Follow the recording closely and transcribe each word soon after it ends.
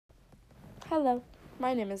Hello,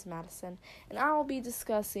 my name is Madison, and I will be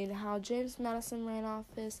discussing how James Madison ran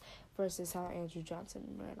office versus how Andrew Johnson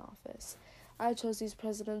ran office. I chose these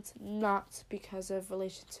presidents not because of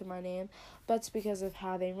relation to my name, but because of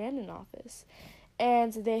how they ran in office.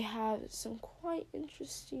 And they have some quite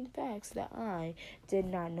interesting facts that I did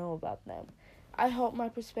not know about them. I hope my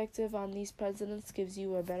perspective on these presidents gives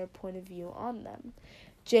you a better point of view on them.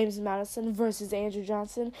 James Madison versus Andrew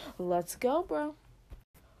Johnson. Let's go, bro.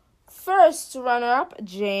 First runner-up,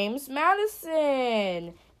 James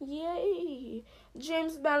Madison. Yay!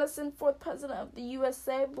 James Madison, 4th President of the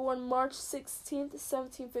USA, born March 16th,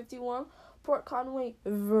 1751, Port Conway,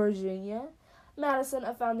 Virginia. Madison,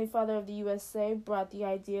 a founding father of the USA, brought the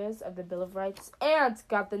ideas of the Bill of Rights and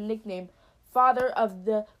got the nickname Father of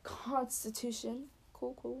the Constitution.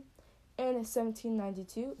 Cool. In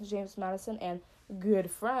 1792, James Madison and good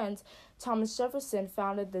friend Thomas Jefferson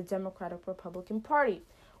founded the Democratic Republican Party,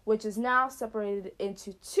 which is now separated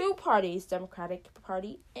into two parties, Democratic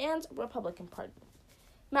Party and Republican Party.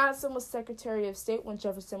 Madison was Secretary of State when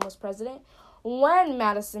Jefferson was president. When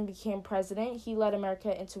Madison became president, he led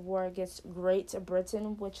America into war against Great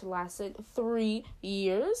Britain, which lasted 3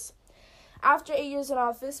 years. After 8 years in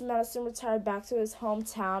office, Madison retired back to his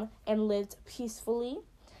hometown and lived peacefully.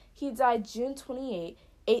 He died June 28,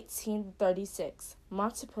 1836,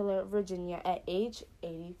 Montpelier, Virginia, at age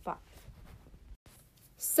 85.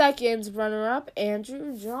 Second runner-up,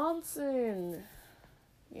 Andrew Johnson.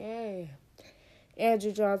 Yay.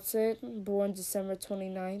 Andrew Johnson, born December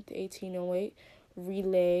 29th, 1808,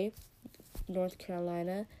 Raleigh, North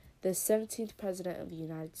Carolina, the 17th President of the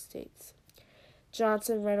United States.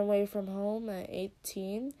 Johnson ran away from home at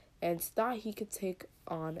 18 and thought he could take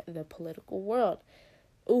on the political world.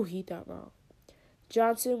 He thought wrong.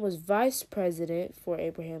 Johnson was vice president for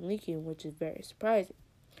Abraham Lincoln, which is very surprising.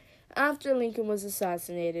 After Lincoln was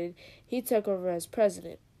assassinated, he took over as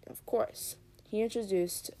president. Of course, he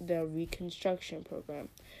introduced the Reconstruction Program,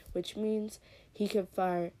 which means he could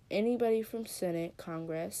fire anybody from Senate,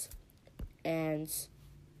 Congress, and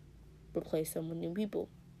replace them with new people,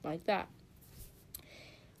 like that.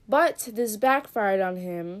 But this backfired on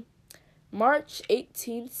him. March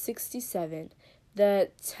 1867, the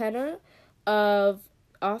Tenure of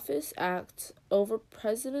Office Act over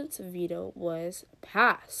President's veto was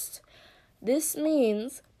passed. This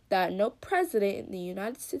means that no president in the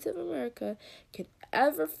United States of America can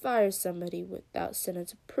ever fire somebody without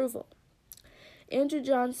Senate approval. Andrew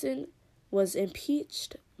Johnson was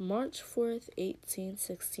impeached March 4th,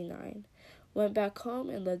 1869, went back home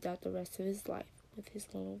and lived out the rest of his life with his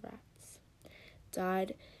little rats.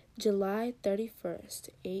 Died July 31st,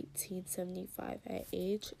 1875, at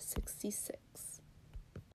age 66.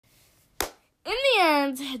 In the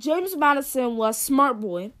end, James Madison was a smart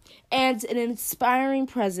boy and an inspiring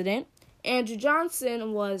president. Andrew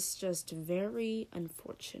Johnson was just very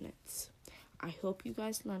unfortunate. I hope you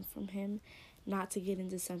guys learned from him not to get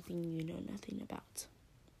into something you know nothing about.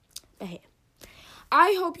 But hey,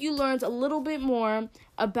 I hope you learned a little bit more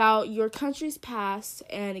about your country's past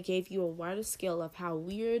and it gave you a wider scale of how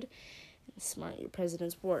weird and smart your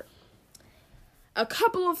presidents were. A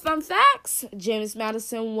couple of fun facts. James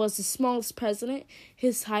Madison was the smallest president.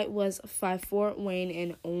 His height was 5'4", weighing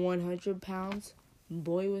in 100 pounds.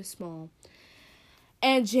 Boy was small.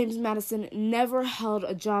 And James Madison never held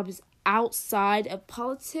a job outside of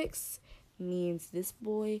politics. Means this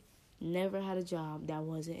boy never had a job that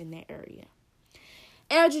wasn't in that area.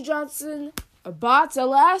 Andrew Johnson bought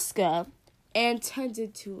Alaska and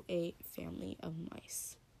tended to a family of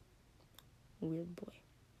mice. Weird boy.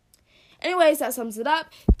 Anyways, that sums it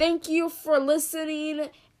up. Thank you for listening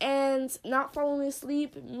and not falling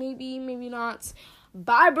asleep. Maybe not.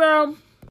 Bye, bro.